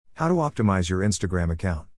How to optimize your Instagram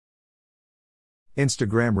account.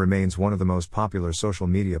 Instagram remains one of the most popular social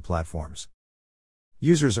media platforms.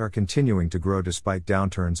 Users are continuing to grow despite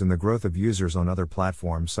downturns in the growth of users on other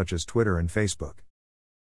platforms such as Twitter and Facebook.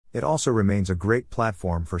 It also remains a great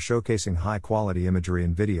platform for showcasing high-quality imagery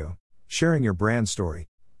and video, sharing your brand story,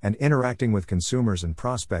 and interacting with consumers and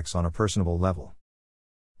prospects on a personable level.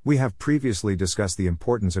 We have previously discussed the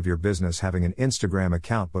importance of your business having an Instagram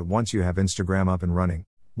account, but once you have Instagram up and running,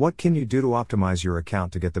 what can you do to optimize your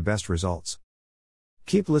account to get the best results?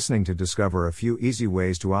 Keep listening to discover a few easy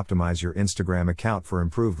ways to optimize your Instagram account for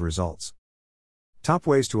improved results. Top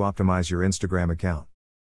ways to optimize your Instagram account.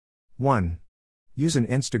 1. Use an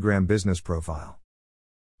Instagram business profile.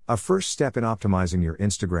 A first step in optimizing your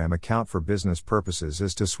Instagram account for business purposes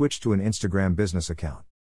is to switch to an Instagram business account.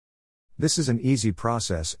 This is an easy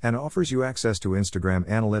process and offers you access to Instagram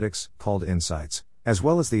analytics, called Insights, as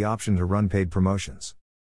well as the option to run paid promotions.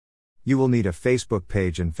 You will need a Facebook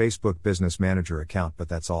page and Facebook Business Manager account, but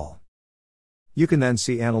that's all. You can then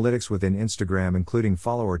see analytics within Instagram, including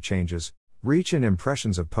follower changes, reach and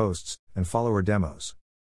impressions of posts, and follower demos.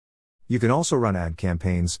 You can also run ad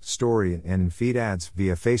campaigns, story and feed ads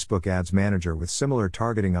via Facebook Ads Manager with similar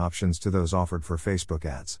targeting options to those offered for Facebook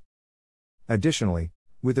ads. Additionally,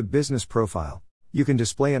 with a business profile, you can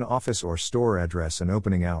display an office or store address and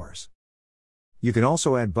opening hours. You can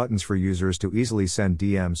also add buttons for users to easily send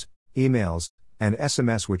DMs, emails, and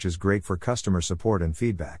SMS, which is great for customer support and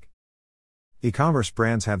feedback. E-commerce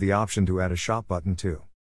brands have the option to add a shop button too.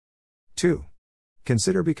 2.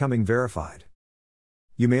 Consider becoming verified.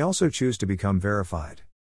 You may also choose to become verified.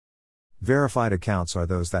 Verified accounts are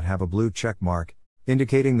those that have a blue check mark,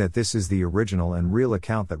 indicating that this is the original and real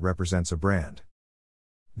account that represents a brand.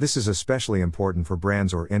 This is especially important for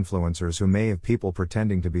brands or influencers who may have people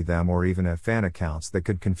pretending to be them, or even have fan accounts that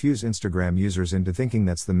could confuse Instagram users into thinking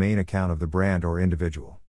that's the main account of the brand or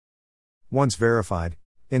individual. Once verified,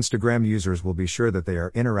 Instagram users will be sure that they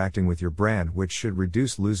are interacting with your brand, which should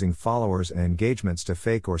reduce losing followers and engagements to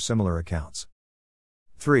fake or similar accounts.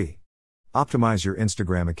 3. Optimize your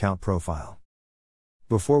Instagram account profile.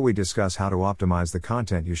 Before we discuss how to optimize the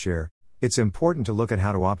content you share, it's important to look at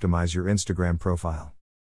how to optimize your Instagram profile.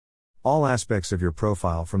 All aspects of your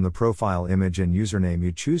profile, from the profile image and username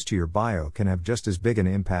you choose to your bio, can have just as big an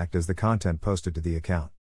impact as the content posted to the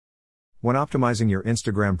account. When optimizing your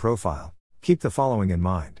Instagram profile, keep the following in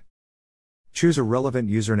mind. Choose a relevant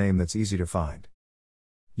username that's easy to find.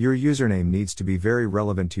 Your username needs to be very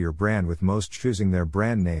relevant to your brand, with most choosing their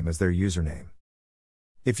brand name as their username.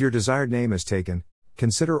 If your desired name is taken,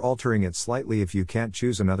 consider altering it slightly if you can't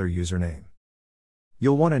choose another username.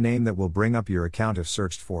 You'll want a name that will bring up your account if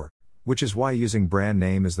searched for, which is why using brand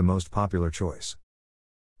name is the most popular choice.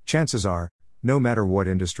 Chances are, no matter what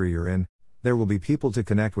industry you're in, there will be people to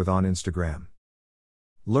connect with on Instagram.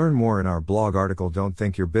 Learn more in our blog article. Don't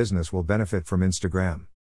think your business will benefit from Instagram.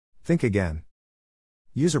 Think again.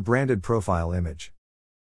 Use a branded profile image.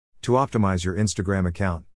 To optimize your Instagram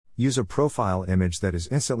account, use a profile image that is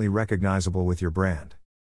instantly recognizable with your brand.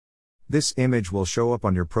 This image will show up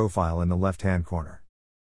on your profile in the left-hand corner.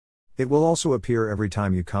 It will also appear every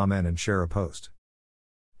time you comment and share a post.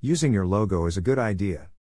 Using your logo is a good idea.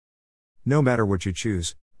 No matter what you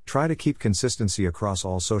choose, try to keep consistency across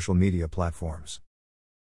all social media platforms.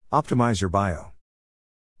 Optimize your bio.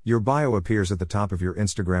 Your bio appears at the top of your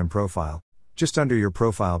Instagram profile, just under your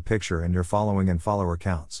profile picture and your following and follower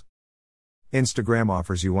counts. Instagram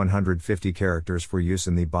offers you 150 characters for use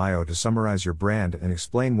in the bio to summarize your brand and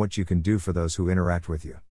explain what you can do for those who interact with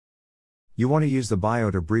you. You want to use the bio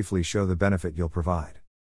to briefly show the benefit you'll provide.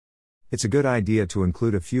 It's a good idea to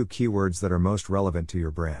include a few keywords that are most relevant to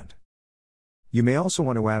your brand. You may also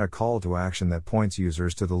want to add a call to action that points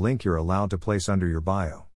users to the link you're allowed to place under your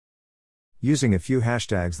bio. Using a few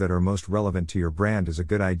hashtags that are most relevant to your brand is a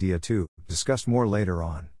good idea too, discussed more later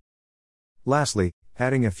on. Lastly,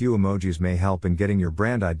 adding a few emojis may help in getting your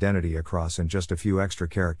brand identity across in just a few extra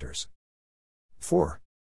characters. 4.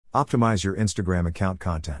 Optimize your Instagram account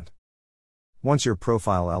content. Once your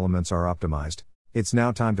profile elements are optimized, it's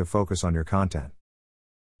now time to focus on your content.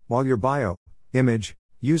 While your bio, image,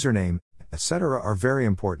 username, etc. are very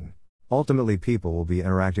important, ultimately people will be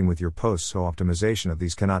interacting with your posts, so optimization of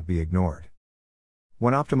these cannot be ignored.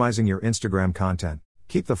 When optimizing your Instagram content,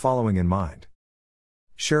 keep the following in mind.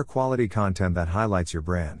 Share quality content that highlights your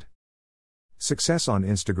brand. Success on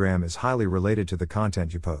Instagram is highly related to the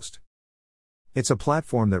content you post. It's a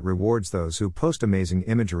platform that rewards those who post amazing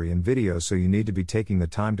imagery and videos, so you need to be taking the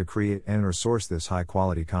time to create and/or source this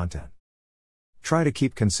high-quality content. Try to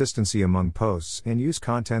keep consistency among posts and use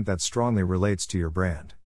content that strongly relates to your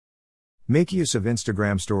brand. Make use of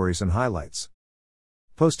Instagram stories and highlights.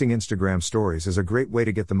 Posting Instagram stories is a great way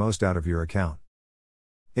to get the most out of your account.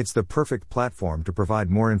 It's the perfect platform to provide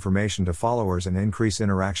more information to followers and increase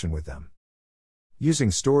interaction with them. Using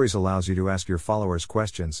stories allows you to ask your followers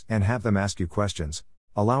questions and have them ask you questions,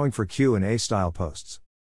 allowing for Q&A style posts.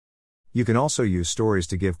 You can also use stories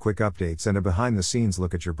to give quick updates and a behind-the-scenes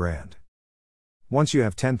look at your brand. Once you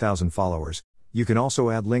have 10,000 followers, you can also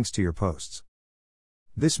add links to your posts.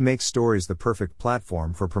 This makes stories the perfect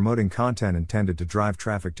platform for promoting content intended to drive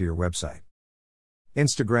traffic to your website.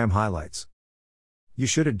 Instagram highlights. You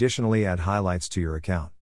should additionally add highlights to your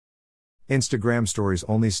account. Instagram stories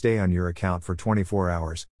only stay on your account for 24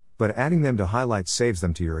 hours, but adding them to highlights saves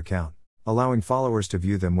them to your account, allowing followers to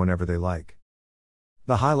view them whenever they like.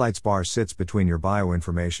 The highlights bar sits between your bio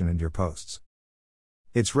information and your posts.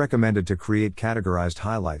 It's recommended to create categorized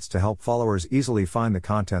highlights to help followers easily find the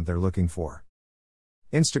content they're looking for.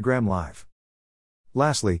 Instagram Live.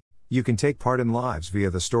 Lastly, you can take part in lives via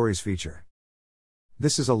the Stories feature.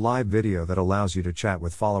 This is a live video that allows you to chat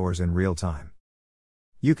with followers in real time.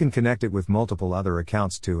 You can connect it with multiple other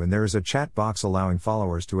accounts too, and there is a chat box allowing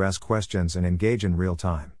followers to ask questions and engage in real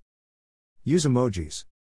time. Use emojis.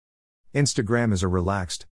 Instagram is a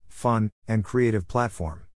relaxed, fun, and creative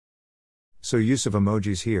platform. So use of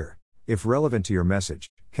emojis here, if relevant to your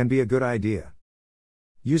message, can be a good idea.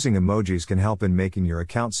 Using emojis can help in making your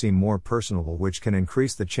account seem more personable, which can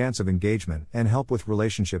increase the chance of engagement and help with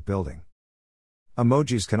relationship building.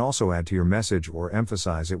 Emojis can also add to your message or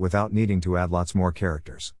emphasize it without needing to add lots more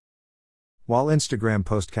characters. While Instagram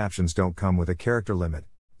post captions don't come with a character limit,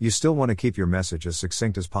 you still want to keep your message as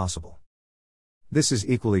succinct as possible. This is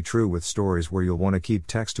equally true with stories, where you'll want to keep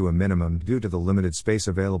text to a minimum due to the limited space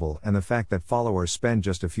available and the fact that followers spend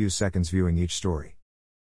just a few seconds viewing each story.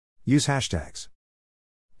 Use hashtags.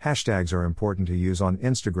 Hashtags are important to use on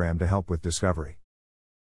Instagram to help with discovery.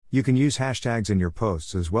 You can use hashtags in your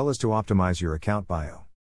posts as well as to optimize your account bio.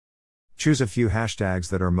 Choose a few hashtags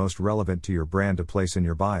that are most relevant to your brand to place in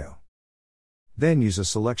your bio. Then use a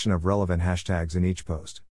selection of relevant hashtags in each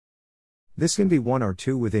post. This can be 1 or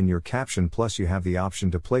 2 within your caption, plus you have the option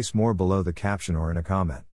to place more below the caption or in a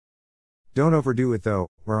comment. Don't overdo it though,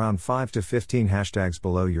 around 5 to 15 hashtags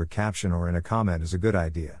below your caption or in a comment is a good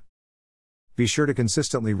idea. Be sure to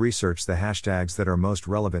consistently research the hashtags that are most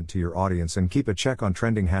relevant to your audience and keep a check on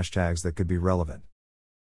trending hashtags that could be relevant.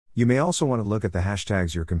 You may also want to look at the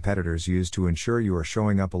hashtags your competitors use to ensure you are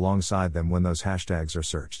showing up alongside them when those hashtags are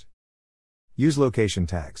searched. Use location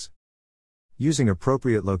tags. Using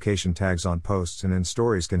appropriate location tags on posts and in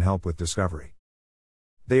stories can help with discovery.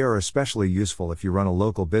 They are especially useful if you run a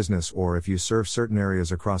local business or if you serve certain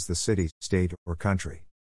areas across the city, state, or country.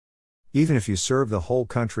 Even if you serve the whole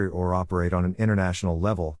country or operate on an international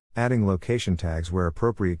level, adding location tags where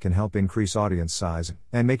appropriate can help increase audience size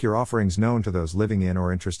and make your offerings known to those living in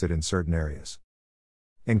or interested in certain areas.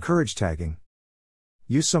 Encourage tagging.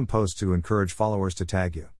 Use some posts to encourage followers to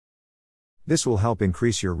tag you. This will help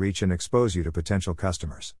increase your reach and expose you to potential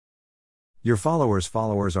customers. Your followers'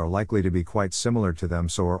 followers are likely to be quite similar to them,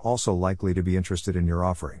 so are also likely to be interested in your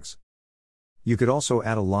offerings. You could also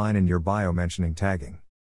add a line in your bio mentioning tagging.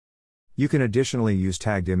 You can additionally use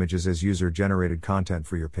tagged images as user-generated content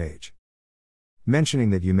for your page. Mentioning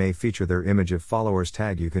that you may feature their image if followers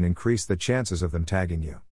tag you can increase the chances of them tagging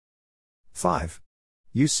you. 5.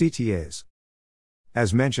 Use CTAs.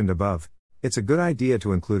 As mentioned above, it's a good idea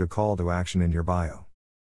to include a call to action in your bio.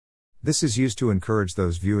 This is used to encourage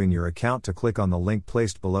those viewing your account to click on the link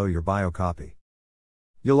placed below your bio copy.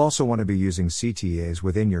 You'll also want to be using CTAs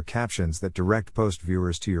within your captions that direct post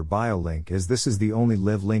viewers to your bio link, as this is the only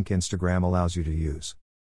live link Instagram allows you to use.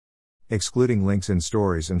 Excluding links in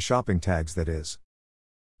stories and shopping tags, that is.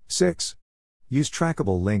 6. Use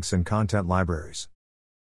trackable links and content libraries.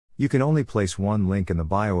 You can only place one link in the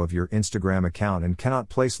bio of your Instagram account and cannot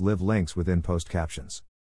place live links within post captions.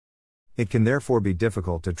 It can therefore be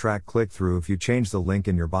difficult to track click-through if you change the link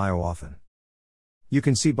in your bio often. You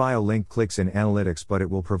can see bio link clicks in analytics, but it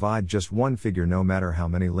will provide just one figure no matter how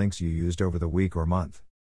many links you used over the week or month.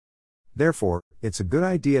 Therefore, it's a good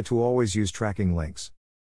idea to always use tracking links.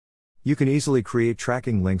 You can easily create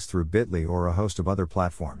tracking links through Bitly or a host of other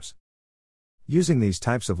platforms. Using these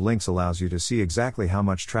types of links allows you to see exactly how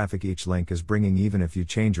much traffic each link is bringing, even if you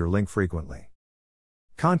change your link frequently.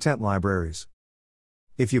 Content libraries.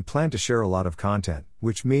 If you plan to share a lot of content,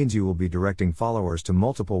 which means you will be directing followers to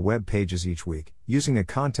multiple web pages each week, using a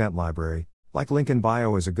content library, like Link in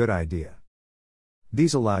Bio, is a good idea.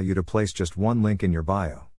 These allow you to place just one link in your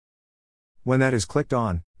bio. When that is clicked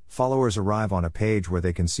on, followers arrive on a page where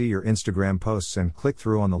they can see your Instagram posts and click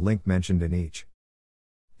through on the link mentioned in each.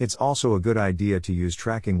 It's also a good idea to use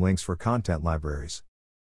tracking links for content libraries.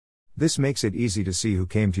 This makes it easy to see who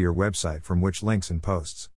came to your website from which links and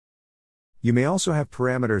posts. You may also have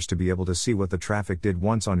parameters to be able to see what the traffic did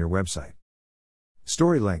once on your website.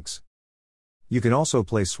 Story links. You can also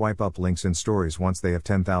place swipe up links in stories once they have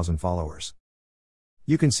 10,000 followers.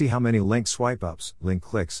 You can see how many link swipe ups, link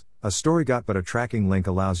clicks, a story got, but a tracking link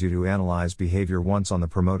allows you to analyze behavior once on the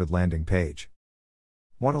promoted landing page.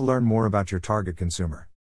 Want to learn more about your target consumer?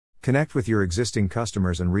 Connect with your existing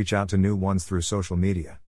customers and reach out to new ones through social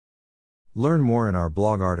media. Learn more in our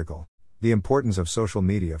blog article, The Importance of Social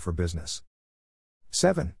Media for Business.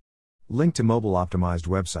 7. Link to mobile optimized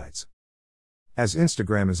websites. As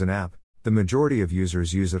Instagram is an app, the majority of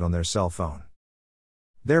users use it on their cell phone.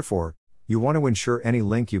 Therefore, you want to ensure any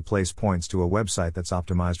link you place points to a website that's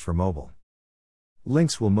optimized for mobile.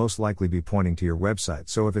 Links will most likely be pointing to your website,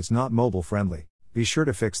 so if it's not mobile friendly, be sure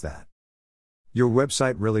to fix that. Your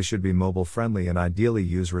website really should be mobile friendly and ideally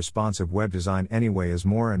use responsive web design anyway, as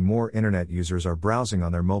more and more internet users are browsing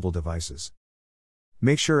on their mobile devices.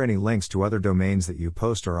 Make sure any links to other domains that you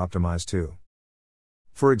post are optimized too.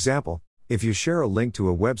 For example, if you share a link to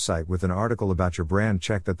a website with an article about your brand,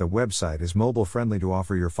 check that the website is mobile friendly to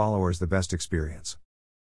offer your followers the best experience.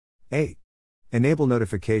 8. Enable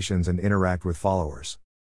notifications and interact with followers.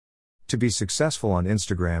 To be successful on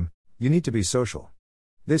Instagram, you need to be social.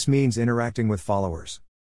 This means interacting with followers.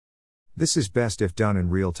 This is best if done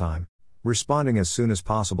in real time, responding as soon as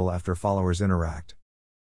possible after followers interact.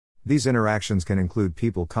 These interactions can include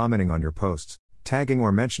people commenting on your posts, tagging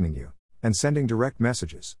or mentioning you, and sending direct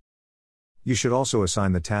messages. You should also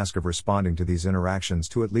assign the task of responding to these interactions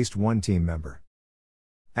to at least one team member.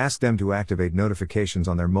 Ask them to activate notifications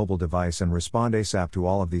on their mobile device and respond ASAP to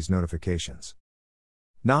all of these notifications.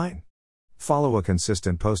 9. Follow a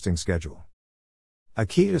consistent posting schedule. A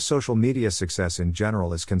key to social media success in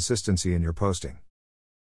general is consistency in your posting.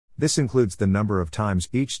 This includes the number of times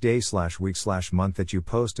each day/week/month that you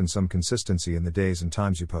post and some consistency in the days and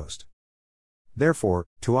times you post. Therefore,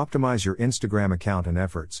 to optimize your Instagram account and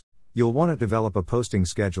efforts, you'll want to develop a posting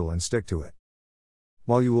schedule and stick to it.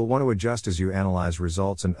 While you will want to adjust as you analyze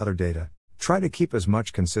results and other data, try to keep as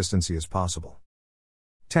much consistency as possible.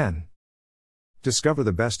 10. Discover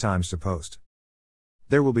the best times to post.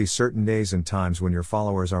 There will be certain days and times when your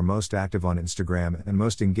followers are most active on Instagram and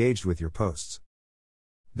most engaged with your posts.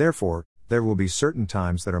 Therefore, there will be certain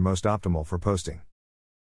times that are most optimal for posting.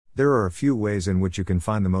 There are a few ways in which you can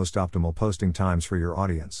find the most optimal posting times for your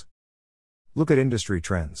audience. Look at industry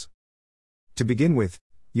trends. To begin with,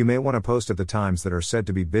 you may want to post at the times that are said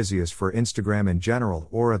to be busiest for Instagram in general,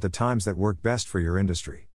 or at the times that work best for your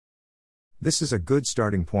industry. This is a good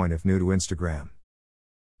starting point if new to Instagram.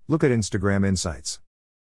 Look at Instagram Insights.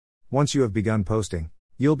 Once you have begun posting,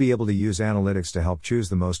 you'll be able to use analytics to help choose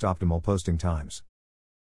the most optimal posting times.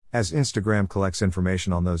 As Instagram collects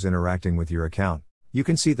information on those interacting with your account, you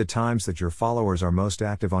can see the times that your followers are most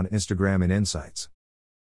active on Instagram in Insights.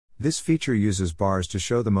 This feature uses bars to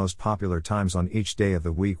show the most popular times on each day of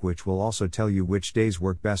the week, which will also tell you which days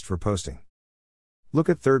work best for posting. Look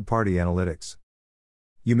at third-party analytics.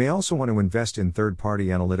 You may also want to invest in third-party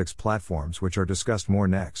analytics platforms, which are discussed more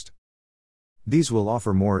next. These will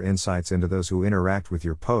offer more insights into those who interact with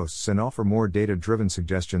your posts and offer more data-driven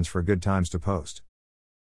suggestions for good times to post.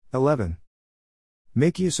 11.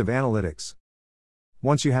 Make use of analytics.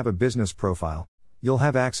 Once you have a business profile, you'll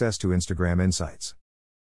have access to Instagram Insights.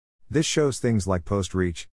 This shows things like post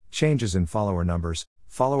reach, changes in follower numbers,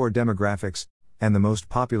 follower demographics, and the most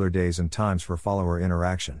popular days and times for follower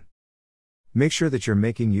interaction. Make sure that you're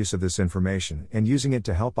making use of this information and using it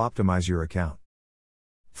to help optimize your account.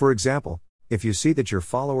 For example, if you see that your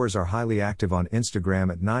followers are highly active on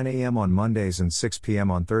Instagram at 9 a.m. on Mondays and 6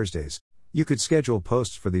 p.m. on Thursdays, you could schedule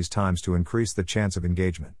posts for these times to increase the chance of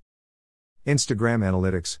engagement. Instagram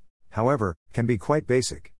analytics, however, can be quite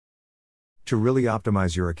basic. To really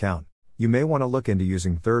optimize your account, you may want to look into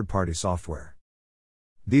using third-party software.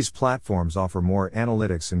 These platforms offer more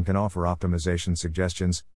analytics and can offer optimization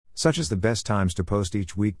suggestions, such as the best times to post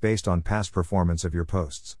each week based on past performance of your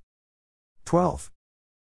posts. 12.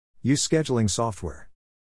 Use scheduling software.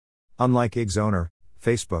 Unlike Ig's owner,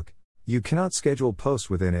 Facebook, you cannot schedule posts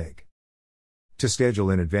within IG. To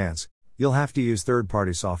schedule in advance, you'll have to use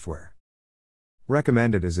third-party software.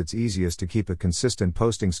 Recommended as it's easiest to keep a consistent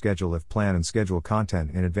posting schedule if plan and schedule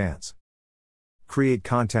content in advance. Create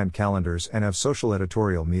content calendars and have social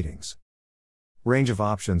editorial meetings. Range of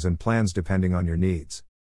options and plans depending on your needs.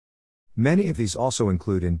 Many of these also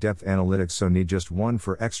include in-depth analytics, so need just one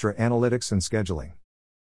for extra analytics and scheduling.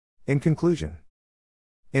 In conclusion,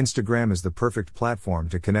 Instagram is the perfect platform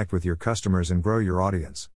to connect with your customers and grow your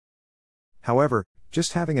audience. However,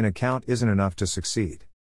 just having an account isn't enough to succeed.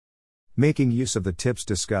 Making use of the tips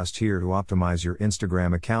discussed here to optimize your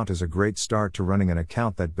Instagram account is a great start to running an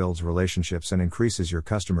account that builds relationships and increases your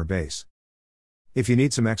customer base. If you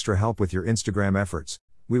need some extra help with your Instagram efforts,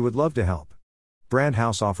 we would love to help.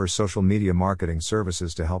 Brandhouse offers social media marketing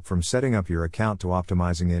services to help from setting up your account to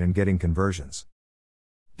optimizing it and getting conversions.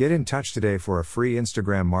 Get in touch today for a free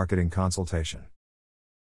Instagram marketing consultation.